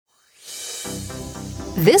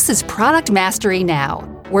This is Product Mastery Now,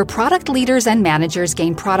 where product leaders and managers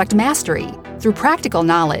gain product mastery through practical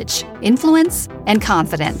knowledge, influence, and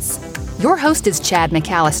confidence. Your host is Chad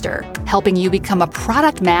McAllister, helping you become a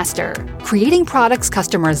product master, creating products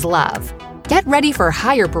customers love. Get ready for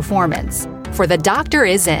higher performance, for the doctor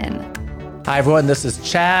is in. Hi, everyone. This is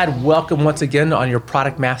Chad. Welcome once again on your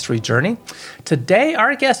product mastery journey. Today,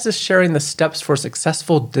 our guest is sharing the steps for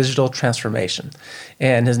successful digital transformation.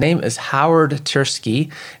 And his name is Howard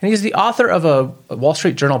Tiersky. And he's the author of a Wall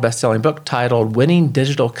Street Journal bestselling book titled Winning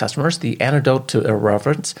Digital Customers, The Antidote to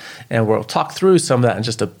Irrelevance. And we'll talk through some of that in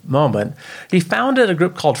just a moment. He founded a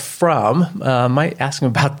group called From. Might ask him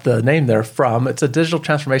about the name there, From. It's a digital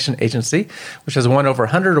transformation agency, which has won over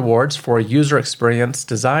 100 awards for user experience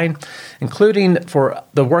design, including for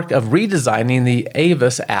the work of redesigning the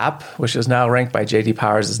Avis app, which is now ranked by J.D.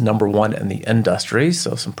 Powers as number one in the industry.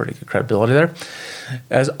 So some pretty good credibility there.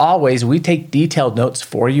 As always, we take detailed notes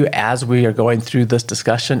for you as we are going through this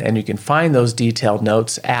discussion, and you can find those detailed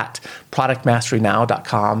notes at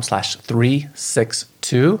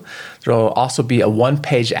productmasterynow.com/362. There will also be a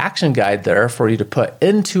one-page action guide there for you to put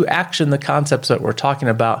into action the concepts that we're talking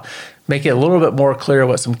about. Make it a little bit more clear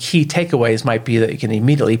what some key takeaways might be that you can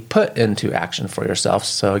immediately put into action for yourself.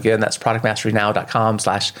 So again, that's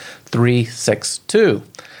productmasterynow.com/362.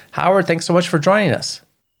 Howard, thanks so much for joining us.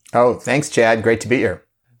 Oh, thanks, Chad. Great to be here.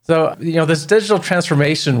 So, this digital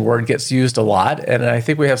transformation word gets used a lot, and I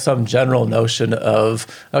think we have some general notion of,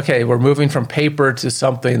 okay, we're moving from paper to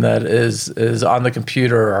something that is on the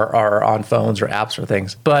computer or on phones or apps or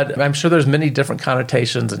things. But I'm sure there's many different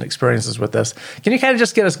connotations and experiences with this. Can you kind of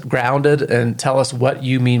just get us grounded and tell us what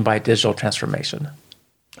you mean by digital transformation?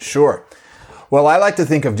 Sure. Well, I like to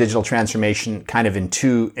think of digital transformation kind of in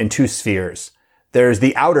two spheres. There's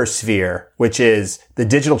the outer sphere, which is the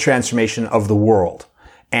digital transformation of the world.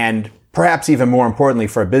 And perhaps even more importantly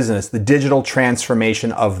for a business, the digital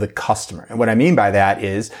transformation of the customer. And what I mean by that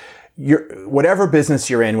is whatever business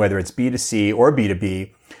you're in, whether it's B2C or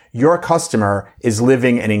B2B, your customer is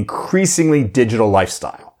living an increasingly digital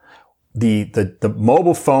lifestyle. The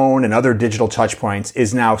mobile phone and other digital touch points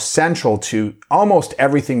is now central to almost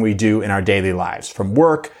everything we do in our daily lives, from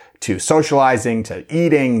work to socializing, to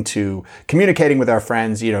eating, to communicating with our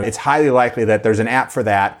friends. It's highly likely that there's an app for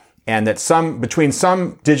that, and that between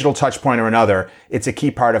some digital touch point or another, it's a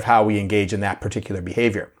key part of how we engage in that particular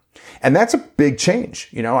behavior. And that's a big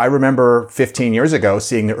change. I remember 15 years ago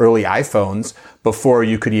seeing the early iPhones before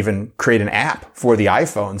you could even create an app for the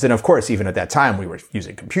iPhones. And of course, even at that time, we were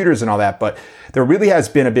using computers and all that. But there really has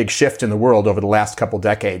been a big shift in the world over the last couple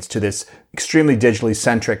decades to this extremely digitally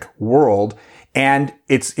centric world. And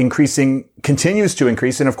it's continues to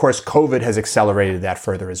increase. And of course, COVID has accelerated that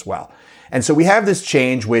further as well. And so we have this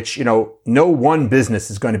change, which, no one business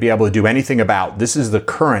is going to be able to do anything about. This is the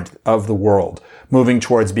current of the world, moving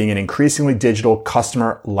towards being an increasingly digital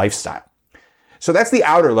customer lifestyle. So that's the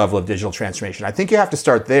outer level of digital transformation. I think you have to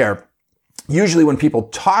start there. Usually when people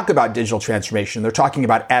talk about digital transformation, they're talking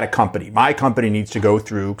about at a company. My company needs to go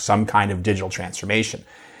through some kind of digital transformation.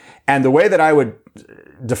 And the way that I would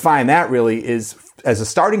define that really is, as a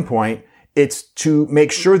starting point, it's to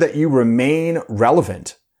make sure that you remain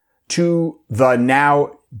relevant to the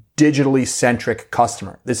now digitally centric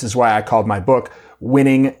customer. This is why I called my book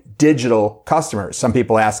Winning Digital Customers. Some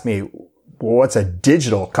people ask me, well, what's a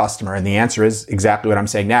digital customer? And the answer is exactly what I'm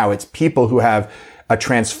saying now. It's people who have a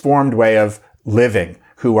transformed way of living,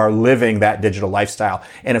 who are living that digital lifestyle.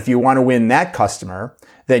 And if you want to win that customer,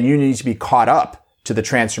 then you need to be caught up to the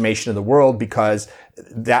transformation of the world, because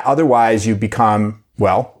that otherwise you become,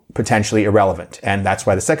 potentially irrelevant. And that's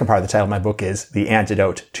why the second part of the title of my book is The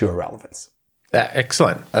Antidote to Irrelevance.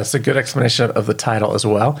 Excellent. That's a good explanation of the title as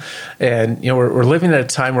well. And, we're living at a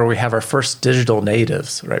time where we have our first digital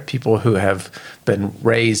natives, right? People who have been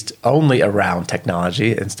raised only around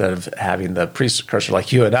technology instead of having the precursor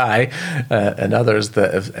like you and I and others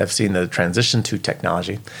that have seen the transition to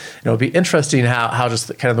technology. And it'll be interesting how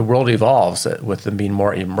just kind of the world evolves with them being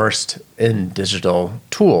more immersed in digital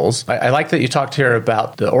tools. I like that you talked here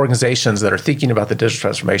about the organizations that are thinking about the digital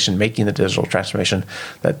transformation, making the digital transformation,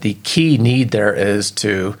 that the key need there is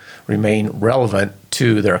to remain relevant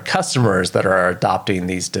to their customers that are adopting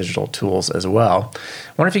these digital tools as well. I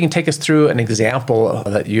wonder if you can take us through an example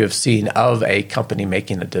that you have seen of a company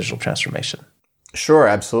making a digital transformation. Sure,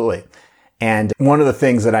 absolutely. And one of the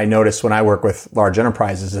things that I notice when I work with large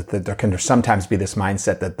enterprises is that there can sometimes be this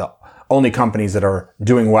mindset that the only companies that are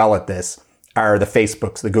doing well at this are the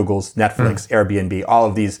Facebooks, the Googles, Netflix, Airbnb, all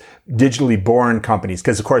of these digitally born companies.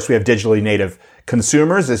 Because, of course, we have digitally native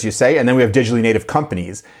consumers, as you say, and then we have digitally native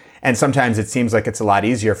companies. And sometimes it seems like it's a lot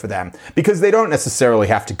easier for them because they don't necessarily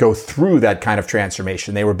have to go through that kind of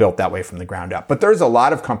transformation. They were built that way from the ground up. But there's a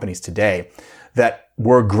lot of companies today that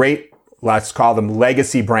were great, let's call them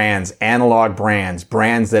legacy brands, analog brands,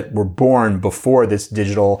 brands that were born before this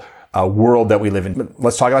digital world that we live in.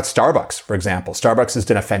 Let's talk about Starbucks, for example. Starbucks has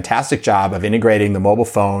done a fantastic job of integrating the mobile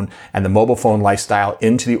phone and the mobile phone lifestyle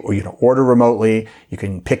into the, order remotely. You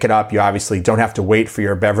can pick it up. You obviously don't have to wait for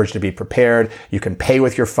your beverage to be prepared. You can pay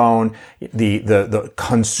with your phone. The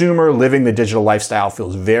consumer living the digital lifestyle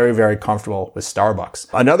feels very, very comfortable with Starbucks.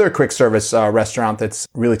 Another quick service restaurant that's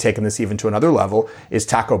really taken this even to another level is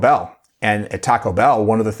Taco Bell. And at Taco Bell,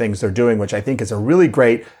 one of the things they're doing, which I think is a really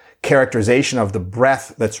great characterization of the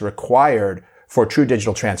breadth that's required for true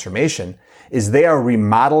digital transformation, is they are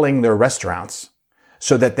remodeling their restaurants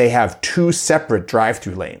so that they have two separate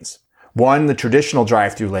drive-through lanes. One, the traditional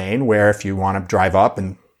drive-through lane, where if you want to drive up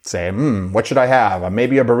and say, what should I have?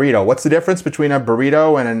 Maybe a burrito. What's the difference between a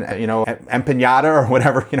burrito and an empanada or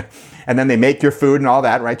whatever, and then they make your food and all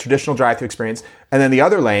that, right? Traditional drive-through experience. And then the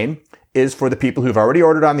other lane is for the people who've already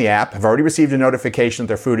ordered on the app, have already received a notification that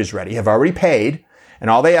their food is ready, have already paid, and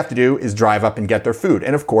all they have to do is drive up and get their food.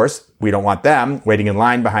 And of course, we don't want them waiting in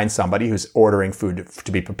line behind somebody who's ordering food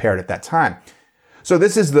to be prepared at that time. So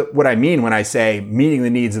this is what I mean when I say meeting the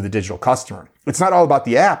needs of the digital customer. It's not all about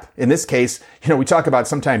the app. In this case, we talk about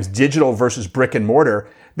sometimes digital versus brick and mortar.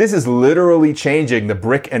 This is literally changing the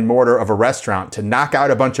brick and mortar of a restaurant to knock out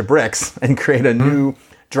a bunch of bricks and create a new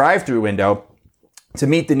drive-through window to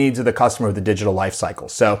meet the needs of the customer of the digital life cycle.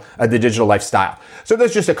 So the digital lifestyle. So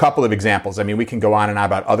there's just a couple of examples. I mean, we can go on and on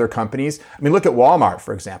about other companies. I mean, look at Walmart,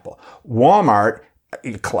 for example. Walmart,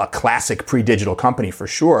 a classic pre-digital company for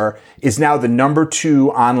sure, is now the number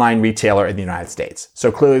 2 online retailer in the United States.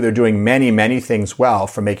 So clearly they're doing many, many things well,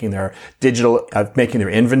 from making their making their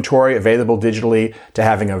inventory available digitally, to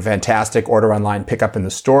having a fantastic order online pickup in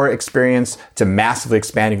the store experience, to massively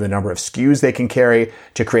expanding the number of SKUs they can carry,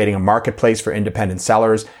 to creating a marketplace for independent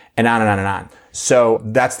sellers, and on and on and on. So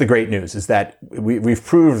that's the great news, is that we've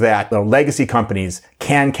proved that the legacy companies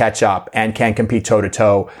can catch up and can compete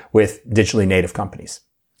toe-to-toe with digitally native companies.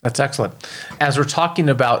 That's excellent. As we're talking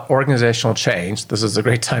about organizational change, this is a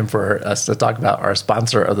great time for us to talk about our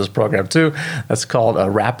sponsor of this program too. That's called a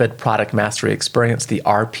Rapid Product Mastery Experience, the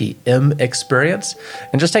RPM Experience.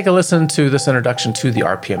 And just take a listen to this introduction to the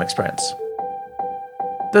RPM Experience.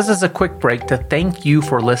 This is a quick break to thank you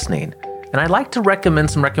for listening. And I'd like to recommend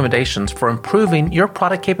some recommendations for improving your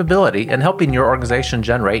product capability and helping your organization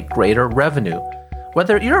generate greater revenue.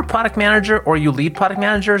 Whether you're a product manager or you lead product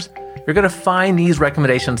managers, you're going to find these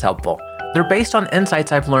recommendations helpful. They're based on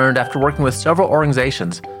insights I've learned after working with several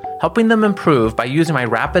organizations, helping them improve by using my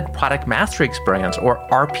Rapid Product Mastery Experience, or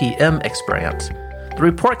RPM experience. The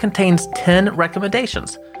report contains 10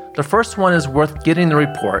 recommendations. The first one is worth getting the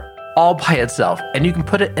report all by itself, and you can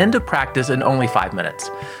put it into practice in only 5 minutes.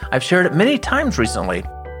 I've shared it many times recently.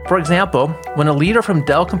 For example, when a leader from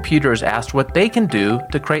Dell Computers asked what they can do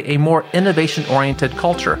to create a more innovation-oriented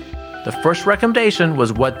culture, the first recommendation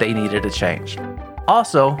was what they needed to change.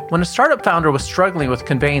 Also, when a startup founder was struggling with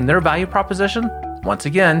conveying their value proposition, once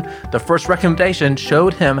again, the first recommendation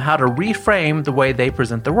showed him how to reframe the way they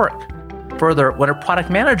present their work. Further, when a product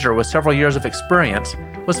manager with several years of experience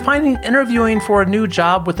was finding interviewing for a new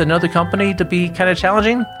job with another company to be kind of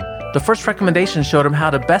challenging, the first recommendation showed him how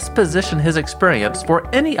to best position his experience for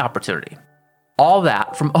any opportunity. All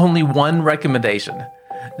that from only one recommendation.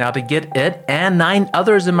 Now, to get it and 9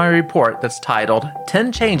 others in my report that's titled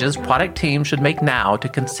 10 Changes Product Teams Should Make Now to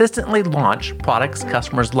Consistently Launch Products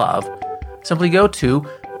Customers Love, simply go to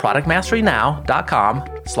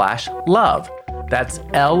productmasterynow.com/love. That's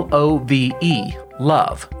LOVE,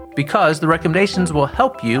 love, because the recommendations will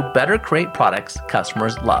help you better create products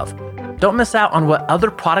customers love. Don't miss out on what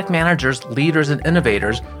other product managers, leaders, and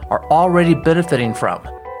innovators are already benefiting from.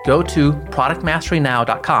 Go to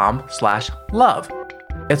productmasterynow.com/love.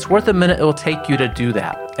 It's worth a minute it will take you to do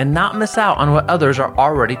that and not miss out on what others are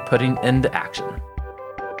already putting into action.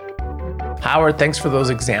 Howard, thanks for those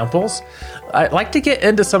examples. I'd like to get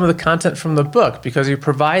into some of the content from the book because you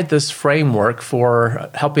provide this framework for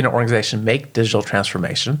helping an organization make digital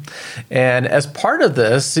transformation. And as part of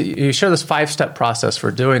this, you share this 5-step process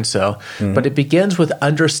for doing so, but it begins with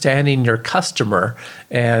understanding your customer.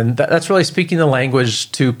 And that's really speaking the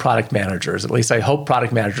language to product managers. At least I hope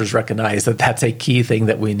product managers recognize that that's a key thing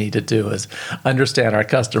that we need to do, is understand our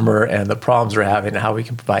customer and the problems they're having and how we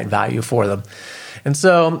can provide value for them. And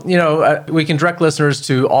so, we can direct listeners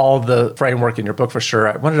to all the framework in your book for sure.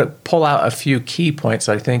 I wanted to pull out a few key points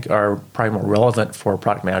that I think are probably more relevant for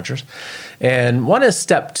product managers. And one is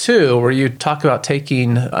step 2, where you talk about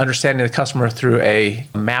understanding the customer through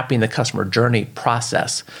mapping the customer journey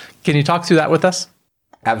process. Can you talk through that with us?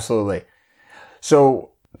 Absolutely. So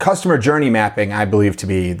customer journey mapping, I believe to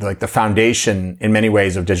be like the foundation in many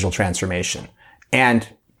ways of digital transformation. And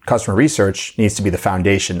customer research needs to be the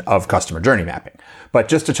foundation of customer journey mapping. But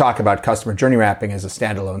just to talk about customer journey mapping as a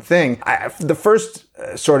standalone thing, the first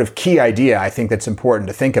sort of key idea I think that's important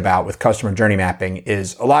to think about with customer journey mapping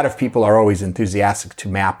is a lot of people are always enthusiastic to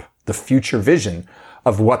map the future vision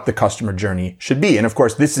of what the customer journey should be. And of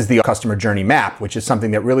course, this is the customer journey map, which is something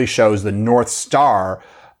that really shows the North Star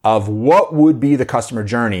of what would be the customer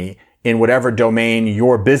journey in whatever domain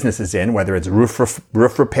your business is in, whether it's roof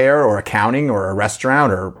repair or accounting or a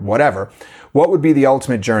restaurant or whatever. What would be the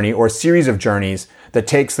ultimate journey or series of journeys that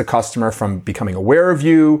takes the customer from becoming aware of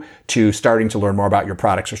you to starting to learn more about your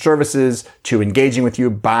products or services, to engaging with you,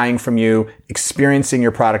 buying from you, experiencing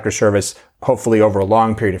your product or service, hopefully over a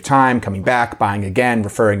long period of time, coming back, buying again,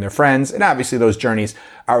 referring their friends. And obviously those journeys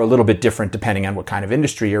are a little bit different depending on what kind of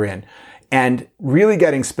industry you're in. And really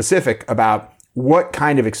getting specific about what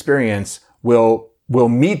kind of experience will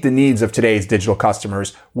meet the needs of today's digital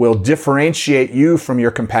customers, will differentiate you from your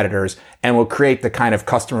competitors, and will create the kind of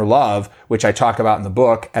customer love, which I talk about in the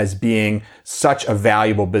book as being such a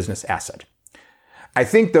valuable business asset. I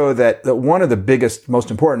think, though, that one of the biggest, most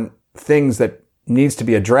important things that needs to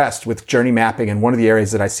be addressed with journey mapping, and one of the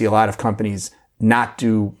areas that I see a lot of companies not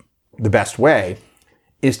do the best way,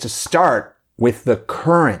 is to start with the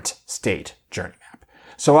current state journey map.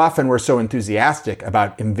 So often we're so enthusiastic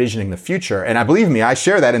about envisioning the future, and believe me, I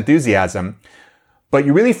share that enthusiasm, but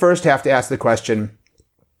you really first have to ask the question,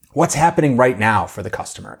 what's happening right now for the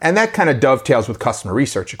customer? And that kind of dovetails with customer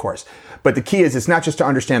research, of course. But the key is it's not just to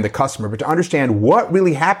understand the customer, but to understand what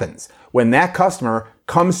really happens when that customer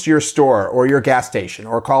comes to your store or your gas station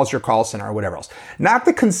or calls your call center or whatever else. Not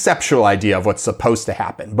the conceptual idea of what's supposed to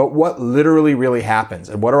happen, but what literally really happens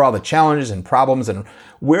and what are all the challenges and problems and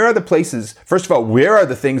where are the places, first of all, where are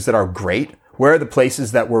the things that are great? Where are the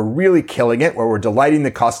places that we're really killing it, where we're delighting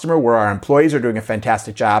the customer, where our employees are doing a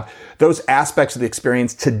fantastic job? Those aspects of the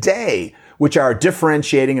experience today, which are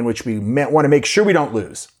differentiating and which we want to make sure we don't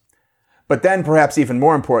lose. But then perhaps even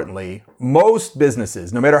more importantly, most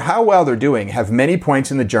businesses, no matter how well they're doing, have many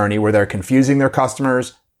points in the journey where they're confusing their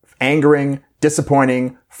customers, angering,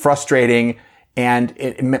 disappointing, frustrating,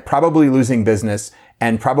 and probably losing business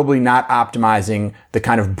and probably not optimizing the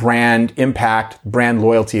kind of brand impact, brand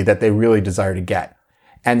loyalty that they really desire to get.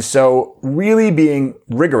 And so really being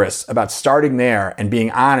rigorous about starting there and being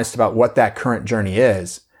honest about what that current journey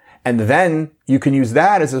is. And then you can use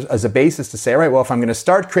that as a basis to say, all right, well, if I'm going to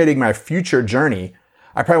start creating my future journey,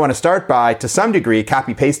 I probably want to start by, to some degree,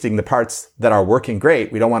 copy pasting the parts that are working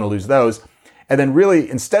great. We don't want to lose those. And then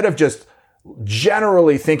really, instead of just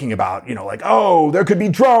generally thinking about, there could be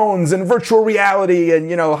drones and virtual reality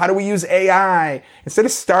and, how do we use AI? Instead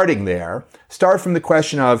of starting there, start from the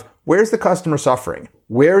question of where's the customer suffering?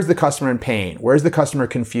 Where's the customer in pain? Where's the customer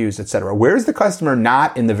confused, et cetera? Where's the customer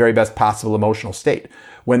not in the very best possible emotional state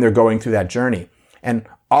when they're going through that journey? And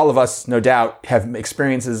all of us, no doubt, have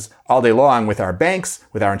experiences all day long with our banks,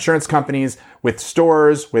 with our insurance companies, with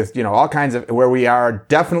stores, with, all kinds of where we are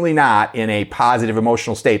definitely not in a positive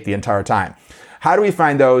emotional state the entire time. How do we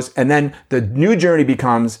find those? And then the new journey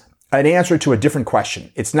becomes an answer to a different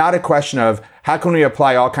question. It's not a question of how can we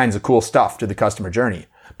apply all kinds of cool stuff to the customer journey,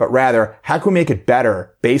 but rather how can we make it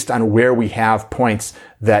better based on where we have points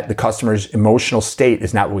that the customer's emotional state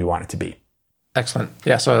is not what we want it to be. Excellent.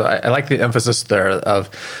 Yeah, so I like the emphasis there of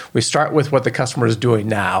we start with what the customer is doing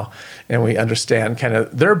now, and we understand kind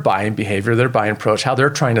of their buying behavior, their buying approach, how they're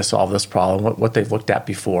trying to solve this problem, what they've looked at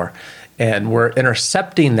before. And we're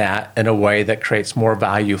intercepting that in a way that creates more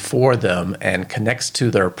value for them and connects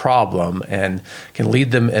to their problem and can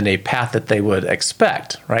lead them in a path that they would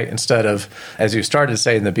expect, right? Instead of, as you started to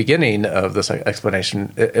say in the beginning of this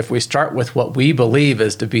explanation, if we start with what we believe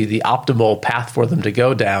is to be the optimal path for them to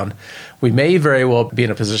go down, we may very well be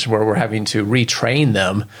in a position where we're having to retrain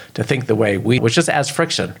them to think the way which just adds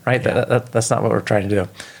friction, right? Yeah. That's not what we're trying to do.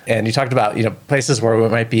 And you talked about, places where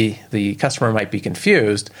the customer might be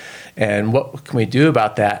confused, and what can we do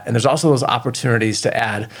about that? And there's also those opportunities to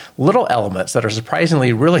add little elements that are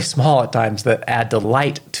surprisingly really small at times that add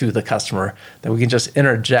delight to the customer that we can just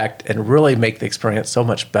interject and really make the experience so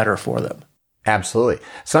much better for them. Absolutely.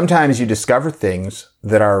 Sometimes you discover things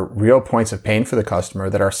that are real points of pain for the customer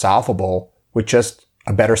that are solvable with just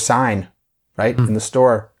a better sign, right? In the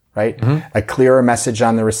store, right? A clearer message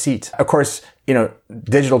on the receipt. Of course,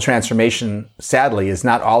 digital transformation, sadly, is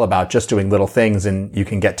not all about just doing little things and you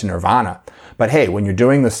can get to nirvana. But hey, when you're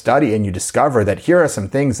doing the study and you discover that here are some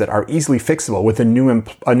things that are easily fixable with a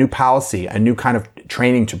new policy, a new kind of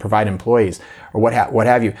training to provide employees, or what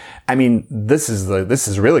have you. I mean, this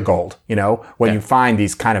is really gold. When you find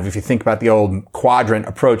these kind of, if you think about the old quadrant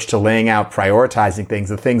approach to laying out, prioritizing things,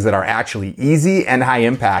 the things that are actually easy and high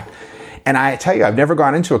impact. And I tell you, I've never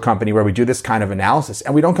gone into a company where we do this kind of analysis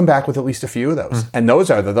and we don't come back with at least a few of those. And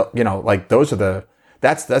those are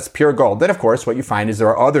that's pure gold. Then of course, what you find is there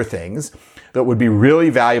are other things that would be really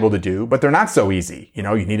valuable to do, but they're not so easy. You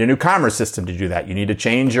need a new commerce system to do that. You need to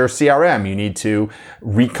change your CRM. You need to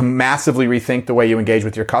massively rethink the way you engage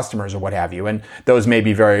with your customers or what have you. And those may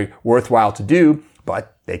be very worthwhile to do,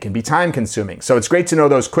 but they can be time consuming. So it's great to know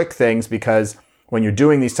those quick things, because when you're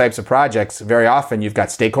doing these types of projects, very often you've got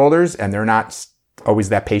stakeholders and they're not always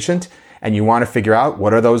that patient. And you want to figure out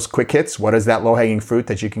what are those quick hits? What is that low-hanging fruit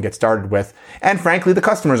that you can get started with? And frankly, the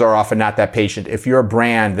customers are often not that patient. If you're a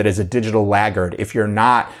brand that is a digital laggard, if you're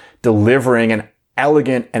not delivering an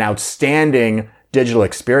elegant and outstanding digital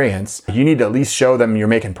experience, you need to at least show them you're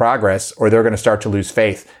making progress, or they're going to start to lose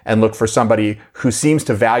faith and look for somebody who seems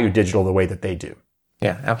to value digital the way that they do.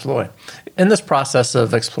 Yeah, absolutely. In this process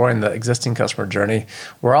of exploring the existing customer journey,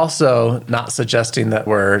 we're also not suggesting that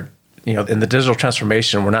we're in the digital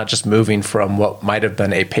transformation, we're not just moving from what might have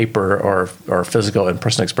been a paper or physical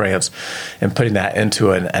in-person experience and putting that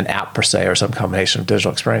into an app per se, or some combination of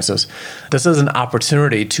digital experiences. This is an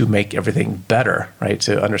opportunity to make everything better, right?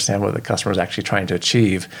 To understand what the customer is actually trying to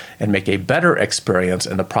achieve and make a better experience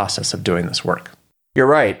in the process of doing this work. You're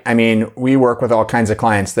right. I mean, we work with all kinds of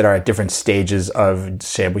clients that are at different stages of,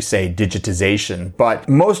 shall we say, digitization. But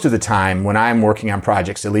most of the time when I'm working on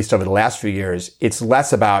projects, at least over the last few years, it's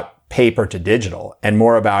less about paper to digital and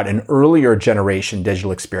more about an earlier generation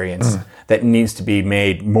digital experience that needs to be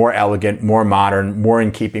made more elegant, more modern, more in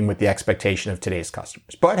keeping with the expectation of today's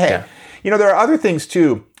customers. But hey, there are other things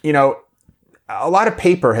too. A lot of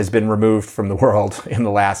paper has been removed from the world in the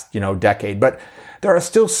last, decade, but there are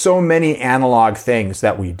still so many analog things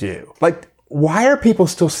that we do. Like, why are people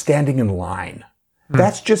still standing in line?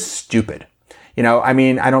 That's just stupid.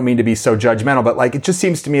 I don't mean to be so judgmental, but it just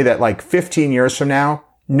seems to me that 15 years from now,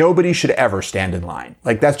 nobody should ever stand in line.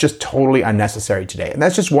 That's just totally unnecessary today. And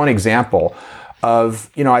that's just one example of,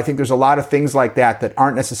 I think there's a lot of things like that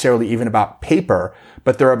aren't necessarily even about paper,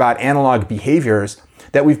 but they're about analog behaviors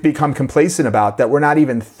that we've become complacent about, that we're not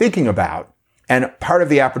even thinking about. And part of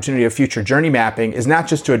the opportunity of future journey mapping is not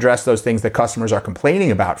just to address those things that customers are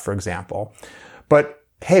complaining about, for example, but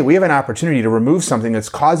hey, we have an opportunity to remove something that's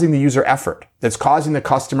causing the user effort, that's causing the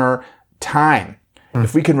customer time.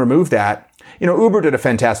 If we can remove that, Uber did a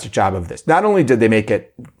fantastic job of this. Not only did they make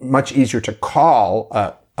it much easier to call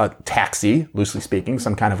a taxi, loosely speaking,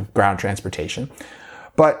 some kind of ground transportation,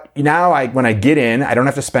 but now when I get in, I don't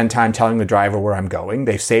have to spend time telling the driver where I'm going.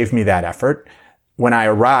 They've saved me that effort. When I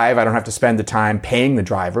arrive, I don't have to spend the time paying the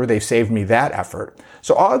driver. They've saved me that effort.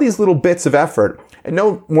 So all of these little bits of effort, and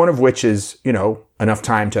no one of which is, enough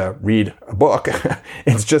time to read a book.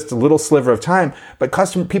 It's just a little sliver of time. But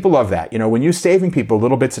people love that. When you're saving people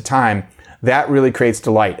little bits of time, that really creates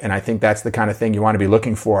delight. And I think that's the kind of thing you want to be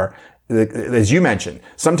looking for. As you mentioned,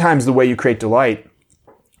 sometimes the way you create delight,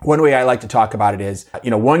 one way I like to talk about it is,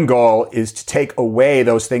 one goal is to take away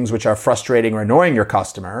those things which are frustrating or annoying your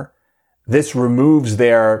customer. This removes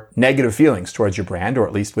their negative feelings towards your brand, or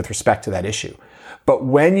at least with respect to that issue. But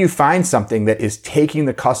when you find something that is taking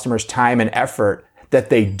the customer's time and effort that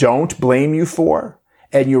they don't blame you for,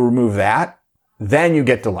 and you remove that, then you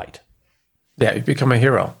get delight. Yeah, you become a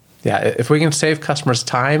hero. Yeah, if we can save customers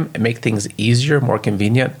time and make things easier, more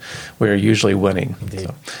convenient, we're usually winning.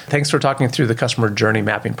 So, thanks for talking through the customer journey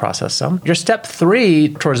mapping process. Your step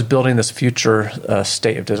 3 towards building this future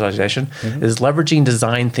state of digitalization is leveraging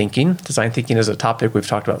design thinking. Design thinking is a topic we've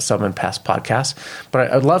talked about some in past podcasts,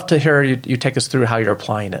 but I'd love to hear you take us through how you're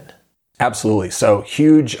applying it. Absolutely. So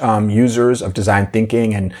huge users of design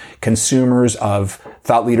thinking and consumers of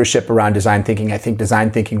thought leadership around design thinking. I think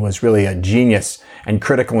design thinking was really a genius and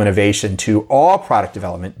critical innovation to all product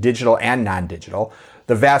development, digital and non-digital.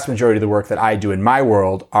 The vast majority of the work that I do in my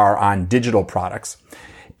world are on digital products.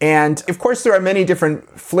 And of course, there are many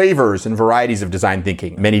different flavors and varieties of design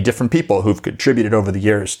thinking, many different people who've contributed over the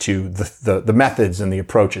years to the methods and the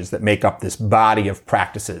approaches that make up this body of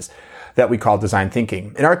practices that we call design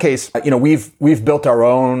thinking. In our case, we've built our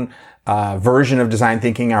own version of design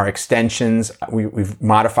thinking, our extensions. We've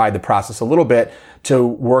modified the process a little bit to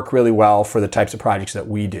work really well for the types of projects that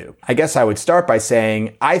we do. I guess I would start by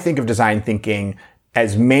saying I think of design thinking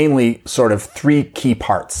as mainly sort of three key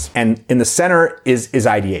parts. And in the center is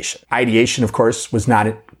ideation. Ideation, of course, was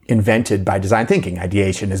not invented by design thinking.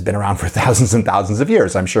 Ideation has been around for thousands and thousands of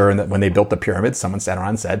years. I'm sure that when they built the pyramids, someone sat around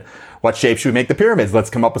and said, what shape should we make the pyramids? Let's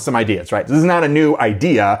come up with some ideas, right? This is not a new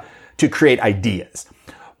idea to create ideas.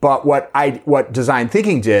 But what design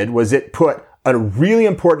thinking did was it put a really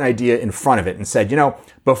important idea in front of it and said,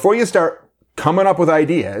 before you start coming up with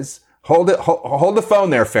ideas, hold the phone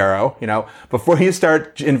there, Pharaoh. Before you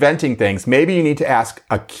start inventing things, maybe you need to ask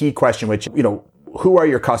a key question, which, who are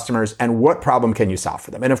your customers and what problem can you solve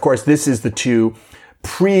for them? And of course, this is the two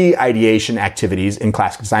pre-ideation activities in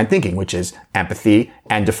classic design thinking, which is empathy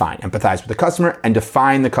and define. Empathize with the customer and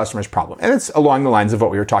define the customer's problem. And it's along the lines of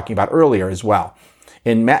what we were talking about earlier as well,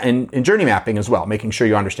 in journey mapping as well, making sure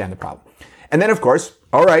you understand the problem. And then, of course,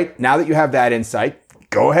 all right, now that you have that insight,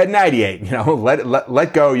 go ahead and ideate.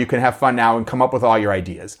 Let go. You can have fun now and come up with all your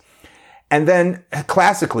ideas. And then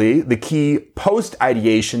classically, the key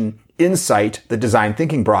post-ideation insight that design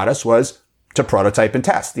thinking brought us was to prototype and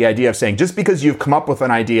test. The idea of saying, just because you've come up with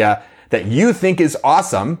an idea that you think is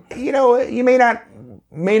awesome, you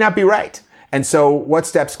may not be right. And so what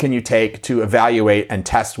steps can you take to evaluate and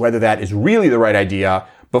test whether that is really the right idea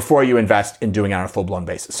before you invest in doing it on a full-blown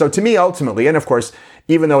basis? So to me, ultimately, and of course,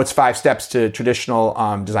 even though it's 5 steps to traditional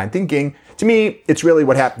design thinking, to me, it's really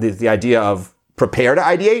what happened, the idea of prepare to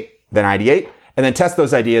ideate, and then test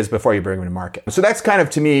those ideas before you bring them to market. So that's kind of,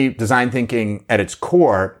 to me, design thinking at its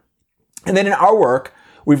core. And then in our work,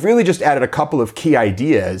 we've really just added a couple of key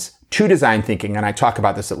ideas to design thinking, and I talk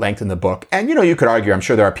about this at length in the book. And you could argue, I'm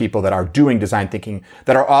sure there are people that are doing design thinking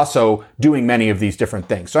that are also doing many of these different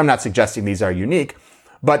things. So I'm not suggesting these are unique,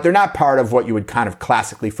 but they're not part of what you would kind of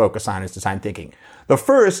classically focus on as design thinking. The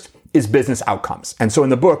first is business outcomes. And so in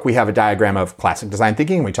the book, we have a diagram of classic design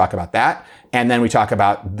thinking, and we talk about that. And then we talk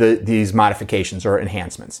about these modifications or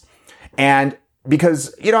enhancements. And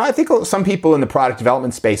because, I think some people in the product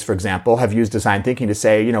development space, for example, have used design thinking to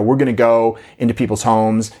say, we're going to go into people's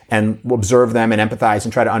homes and observe them and empathize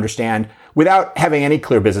and try to understand without having any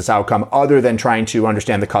clear business outcome other than trying to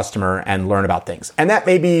understand the customer and learn about things. And that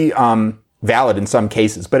may be valid in some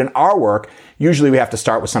cases, but in our work, usually we have to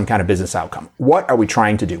start with some kind of business outcome. What are we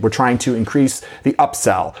trying to do? We're trying to increase the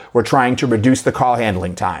upsell. We're trying to reduce the call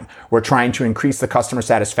handling time. We're trying to increase the customer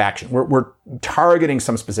satisfaction. We're targeting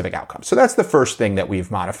some specific outcome. So that's the first thing that we've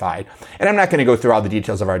modified. And I'm not going to go through all the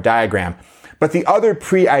details of our diagram, but the other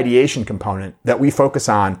pre-ideation component that we focus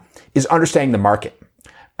on is understanding the market.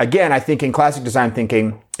 Again, I think in classic design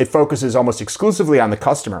thinking, it focuses almost exclusively on the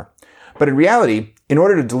customer. But in reality, in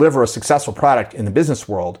order to deliver a successful product in the business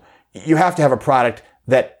world, you have to have a product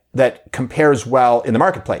that compares well in the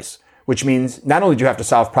marketplace, which means not only do you have to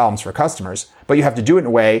solve problems for customers, but you have to do it in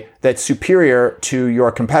a way that's superior to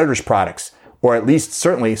your competitors' products, or at least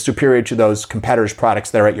certainly superior to those competitors'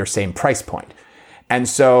 products that are at your same price point. And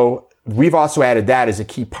so we've also added that as a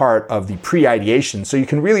key part of the pre-ideation, so you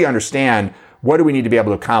can really understand what do we need to be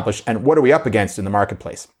able to accomplish and what are we up against in the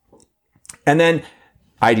marketplace. And then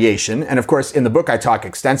ideation. And of course, in the book, I talk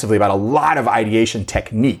extensively about a lot of ideation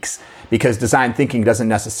techniques because design thinking doesn't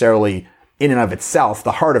necessarily, in and of itself,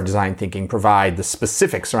 the heart of design thinking, provide the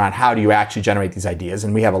specifics around how do you actually generate these ideas.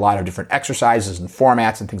 And we have a lot of different exercises and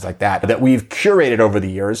formats and things like that we've curated over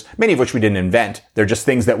the years, many of which we didn't invent. They're just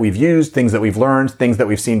things that we've used, things that we've learned, things that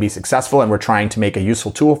we've seen be successful. And we're trying to make a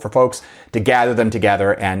useful tool for folks to gather them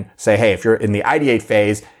together and say, hey, if you're in the ideate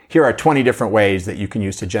phase, here are 20 different ways that you can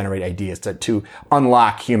use to generate ideas to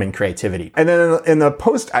unlock human creativity. And then in the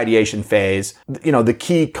post-ideation phase, the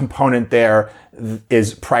key component there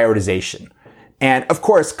is prioritization. And of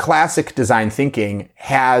course, classic design thinking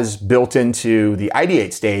has built into the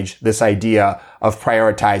ideate stage this idea of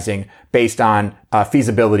prioritizing based on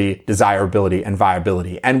feasibility, desirability, and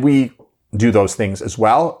viability. And we do those things as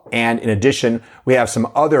well. And in addition, we have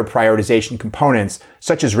some other prioritization components,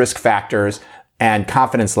 such as risk factors and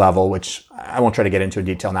confidence level, which I won't try to get into in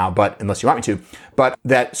detail now, but unless you want me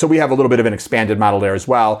to, so we have a little bit of an expanded model there as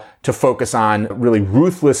well to focus on really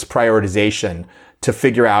ruthless prioritization to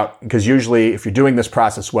figure out, because usually if you're doing this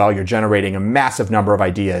process well, you're generating a massive number of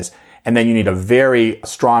ideas, and then you need a very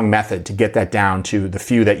strong method to get that down to the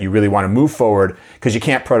few that you really want to move forward, because you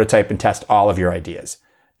can't prototype and test all of your ideas.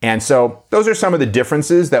 And so those are some of the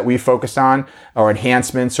differences that we focused on, or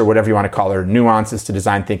enhancements, or whatever you want to call it, or nuances to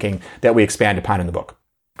design thinking that we expand upon in the book.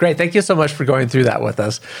 Great. Thank you so much for going through that with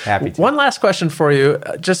us. Happy to. One last question for you.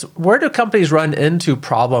 Just where do companies run into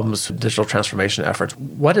problems with digital transformation efforts?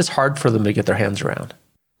 What is hard for them to get their hands around?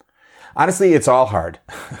 Honestly, it's all hard.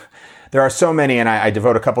 There are so many, and I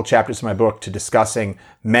devote a couple chapters in my book to discussing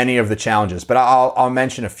many of the challenges, but I'll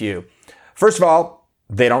mention a few. First of all,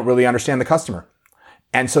 they don't really understand the customer.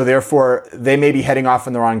 And so therefore, they may be heading off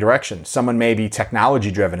in the wrong direction. Someone may be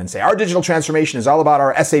technology driven and say, our digital transformation is all about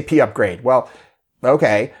our SAP upgrade. Well,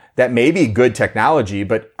 okay, that may be good technology,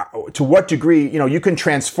 but to what degree, you can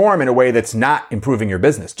transform in a way that's not improving your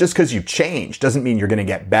business. Just because you change doesn't mean you're going to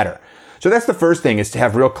get better. So that's the first thing, is to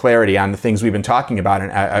have real clarity on the things we've been talking about,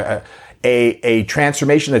 and a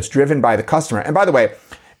transformation that's driven by the customer. And by the way,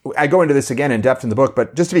 I go into this again in depth in the book,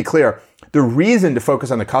 but just to be clear, the reason to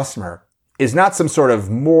focus on the customer is not some sort of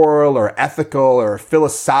moral or ethical or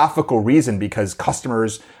philosophical reason because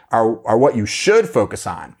customers are what you should focus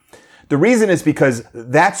on. The reason is because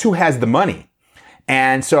that's who has the money.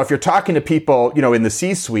 And so if you're talking to people, in the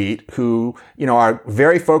C-suite who, are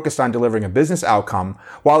very focused on delivering a business outcome,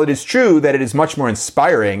 while it is true that it is much more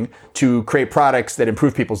inspiring to create products that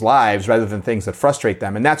improve people's lives rather than things that frustrate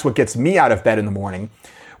them. And that's what gets me out of bed in the morning.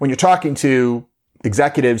 When you're talking to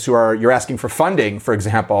executives you're asking for funding, for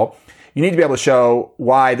example, you need to be able to show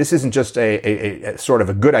why this isn't just a sort of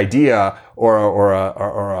a good idea or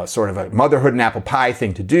a sort of a motherhood and apple pie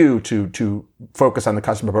thing to do to focus on the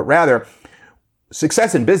customer, but rather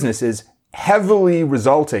success in business is heavily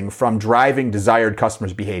resulting from driving desired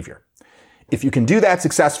customers' behavior. If you can do that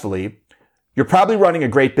successfully, you're probably running a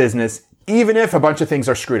great business, even if a bunch of things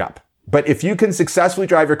are screwed up. But if you can successfully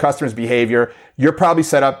drive your customers' behavior, you're probably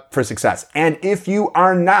set up for success. And if you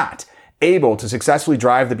are not able to successfully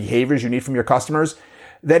drive the behaviors you need from your customers,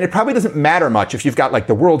 then it probably doesn't matter much if you've got like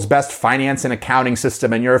the world's best finance and accounting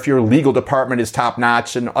system and if your legal department is top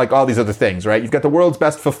notch and like all these other things, right? You've got the world's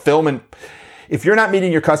best fulfillment. If you're not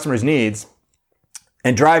meeting your customers' needs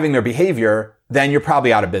and driving their behavior, then you're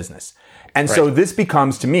probably out of business. And so this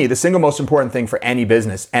becomes, to me, the single most important thing for any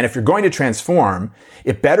business. And if you're going to transform,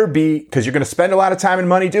 it better be, because you're going to spend a lot of time and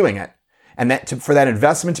money doing it. And for that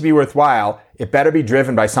investment to be worthwhile, it better be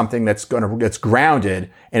driven by something that's grounded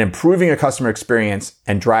in improving a customer experience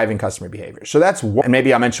and driving customer behavior. So that's one, and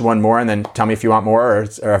maybe I'll mention one more and then tell me if you want more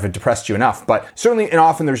or if it depressed you enough. But certainly and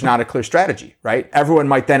often there's not a clear strategy, right? Everyone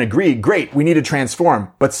might then agree, great, we need to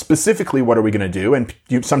transform, but specifically what are we going to do? And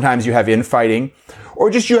sometimes you have infighting or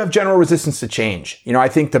just you have general resistance to change. I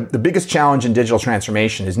think the biggest challenge in digital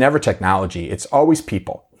transformation is never technology. It's always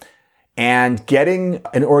people. And getting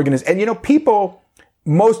an organization, and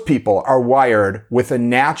most people are wired with a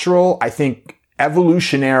natural, I think,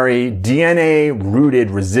 evolutionary,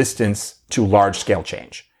 DNA-rooted resistance to large-scale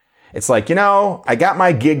change. It's like, I got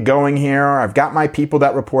my gig going here. I've got my people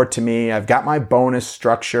that report to me. I've got my bonus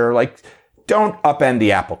structure. Like, don't upend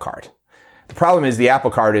the apple cart. The problem is the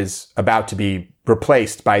apple cart is about to be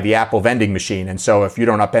replaced by the Apple vending machine. And so if you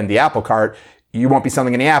don't upend the apple cart, you won't be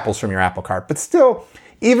selling any apples from your apple cart. But still,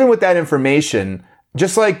 even with that information,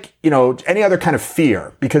 just like, any other kind of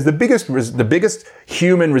fear, because the biggest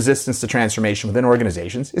human resistance to transformation within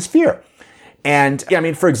organizations is fear. And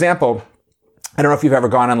for example, I don't know if you've ever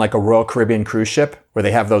gone on like a Royal Caribbean cruise ship where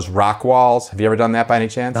they have those rock walls. Have you ever done that by any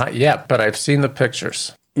chance? Not yet, but I've seen the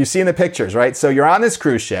pictures. You've seen the pictures, right? So you're on this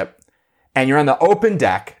cruise ship and you're on the open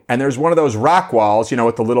deck and there's one of those rock walls,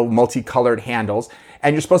 with the little multicolored handles,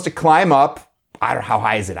 and you're supposed to climb up. I don't know, how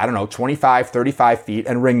high is it? I don't know, 25, 35 feet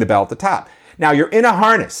and ring the bell at the top. Now you're in a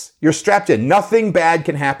harness. You're strapped in. Nothing bad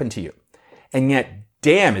can happen to you. And yet,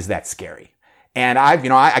 damn, is that scary. And I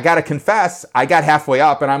got to confess, I got halfway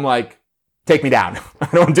up and I'm like, take me down. I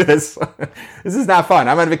don't want to do this. This is not fun.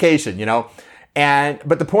 I'm on vacation,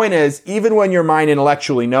 but the point is, even when your mind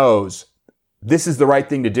intellectually knows this is the right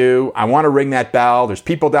thing to do, I want to ring that bell. There's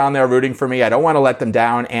people down there rooting for me. I don't want to let them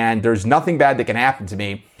down. And there's nothing bad that can happen to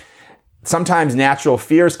me. Sometimes natural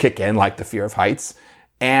fears kick in, like the fear of heights,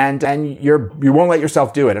 and you won't let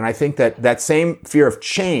yourself do it. And I think that same fear of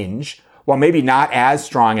change, while maybe not as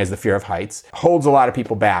strong as the fear of heights, holds a lot of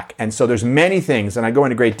people back. And so there's many things, and I go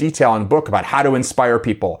into great detail in the book about how to inspire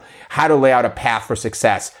people, how to lay out a path for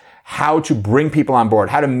success, how to bring people on board,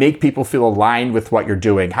 how to make people feel aligned with what you're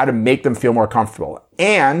doing, how to make them feel more comfortable.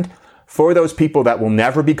 And for those people that will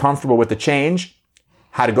never be comfortable with the change,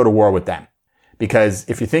 how to go to war with them. Because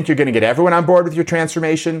if you think you're going to get everyone on board with your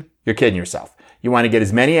transformation, you're kidding yourself. You want to get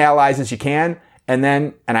as many allies as you can. And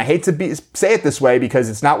I hate to say it this way because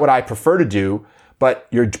it's not what I prefer to do, but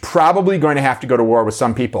you're probably going to have to go to war with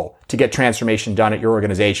some people to get transformation done at your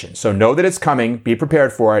organization. So know that it's coming, be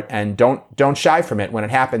prepared for it, and don't shy from it when it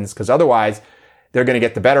happens, because otherwise they're going to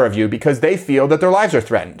get the better of you because they feel that their lives are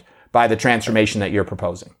threatened by the transformation that you're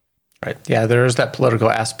proposing. Right. Yeah, there is that political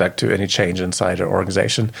aspect to any change inside an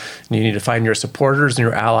organization. And you need to find your supporters and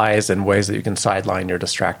your allies and ways that you can sideline your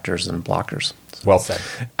distractors and blockers. Well said.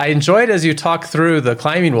 I enjoyed as you talk through the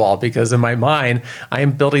climbing wall, because in my mind, I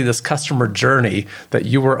am building this customer journey that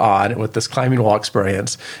you were on with this climbing wall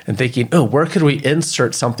experience and thinking, oh, where could we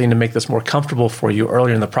insert something to make this more comfortable for you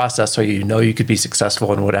earlier in the process so you know you could be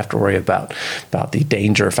successful and would have to worry about the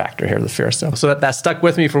danger factor here, the fear. So that stuck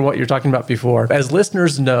with me from what you're talking about before. As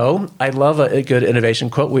listeners know, I love a good innovation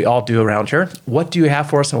quote. We all do around here. What do you have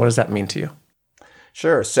for us and what does that mean to you?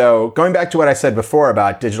 Sure. So going back to what I said before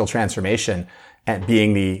about digital transformation, and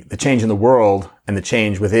being the change in the world and the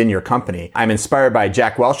change within your company. I'm inspired by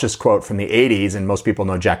Jack Welch's quote from the 80s, and most people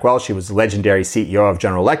know Jack Welch. He was the legendary CEO of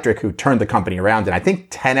General Electric who turned the company around and I think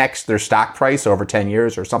 10x their stock price over 10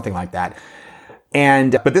 years or something like that.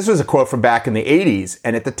 But this was a quote from back in the 80s.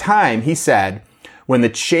 And at the time he said, when the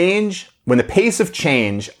pace of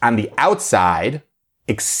change on the outside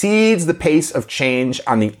exceeds the pace of change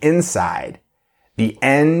on the inside, the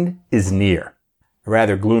end is near. A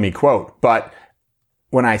rather gloomy quote, but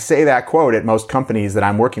when I say that quote at most companies that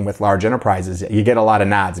I'm working with, large enterprises, you get a lot of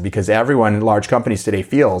nods because everyone in large companies today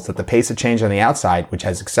feels that the pace of change on the outside, which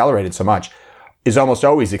has accelerated so much, is almost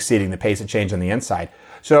always exceeding the pace of change on the inside.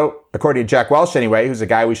 So according to Jack Welch anyway, who's a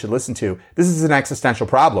guy we should listen to, this is an existential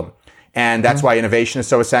problem. And that's why innovation is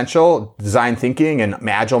so essential. Design thinking and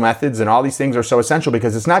agile methods and all these things are so essential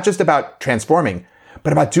because it's not just about transforming,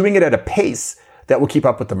 but about doing it at a pace that will keep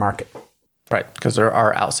up with the market. Right, because there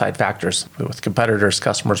are outside factors with competitors,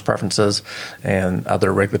 customers' preferences, and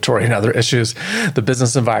other regulatory and other issues. The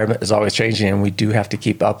business environment is always changing, and we do have to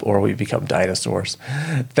keep up or we become dinosaurs.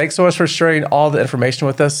 Thanks so much for sharing all the information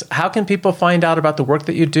with us. How can people find out about the work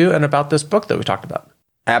that you do and about this book that we talked about?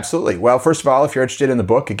 Absolutely. Well, first of all, if you're interested in the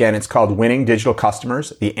book, again, it's called Winning Digital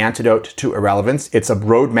Customers, The Antidote to Irrelevance. It's a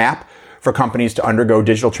roadmap for companies to undergo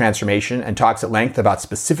digital transformation and talks at length about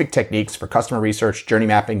specific techniques for customer research, journey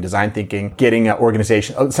mapping, design thinking, getting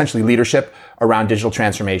organization, essentially leadership around digital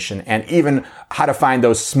transformation, and even how to find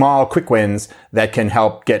those small quick wins that can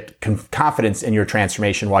help get confidence in your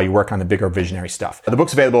transformation while you work on the bigger visionary stuff. The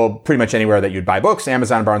book's available pretty much anywhere that you'd buy books,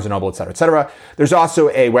 Amazon, Barnes & Noble, et cetera, et cetera. There's also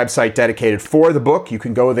a website dedicated for the book. You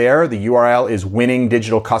can go there. The URL is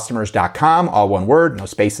winningdigitalcustomers.com, all one word, no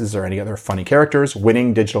spaces or any other funny characters,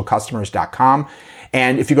 winningdigitalcustomers.com.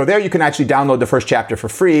 And if you go there, you can actually download the first chapter for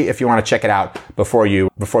free if you want to check it out before you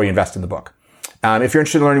invest in the book. If you're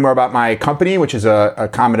interested in learning more about my company, which is a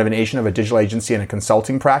combination of a digital agency and a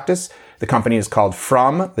consulting practice, the company is called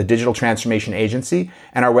From, the Digital Transformation Agency,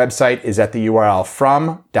 and our website is at the URL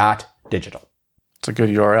from.digital. It's a good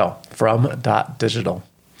URL, from.digital.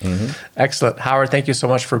 Mm-hmm. Excellent. Howard, thank you so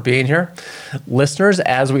much for being here. Listeners,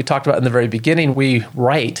 as we talked about in the very beginning, we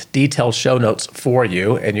write detailed show notes for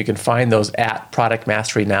you, and you can find those at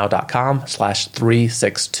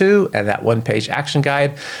productmasterynow.com/362 and that one-page action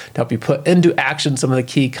guide to help you put into action some of the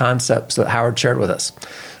key concepts that Howard shared with us.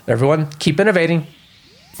 Everyone, keep innovating.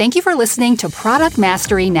 Thank you for listening to Product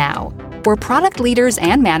Mastery Now, where product leaders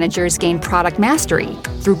and managers gain product mastery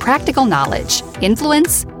through practical knowledge,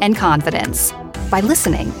 influence, and confidence. By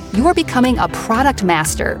listening, you are becoming a product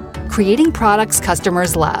master, creating products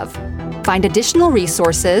customers love. Find additional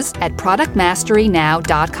resources at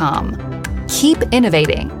productmasterynow.com. Keep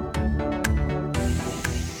innovating.